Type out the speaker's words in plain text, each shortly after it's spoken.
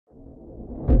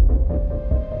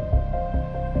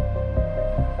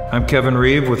I'm Kevin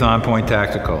Reeve with Onpoint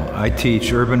Tactical. I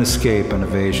teach urban escape and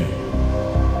evasion.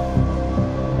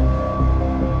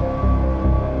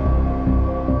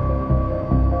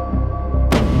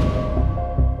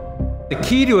 The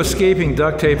key to escaping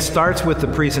duct tape starts with the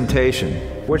presentation.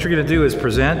 What you're going to do is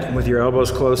present with your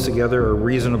elbows close together or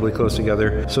reasonably close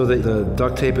together so that the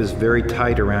duct tape is very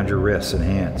tight around your wrists and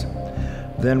hands.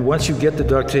 Then once you get the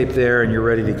duct tape there and you're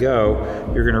ready to go,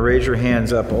 you're going to raise your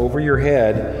hands up over your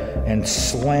head and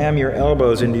slam your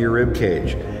elbows into your rib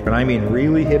cage. And I mean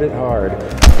really hit it hard.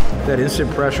 That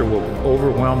instant pressure will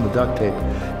overwhelm the duct tape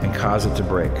and cause it to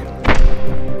break.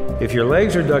 If your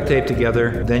legs are duct taped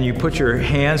together, then you put your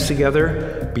hands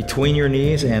together between your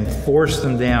knees and force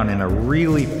them down in a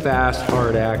really fast,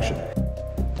 hard action.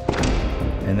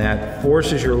 And that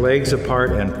forces your legs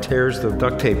apart and tears the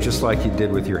duct tape just like you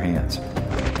did with your hands.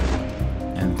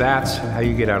 And that's how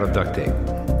you get out of duct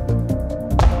tape.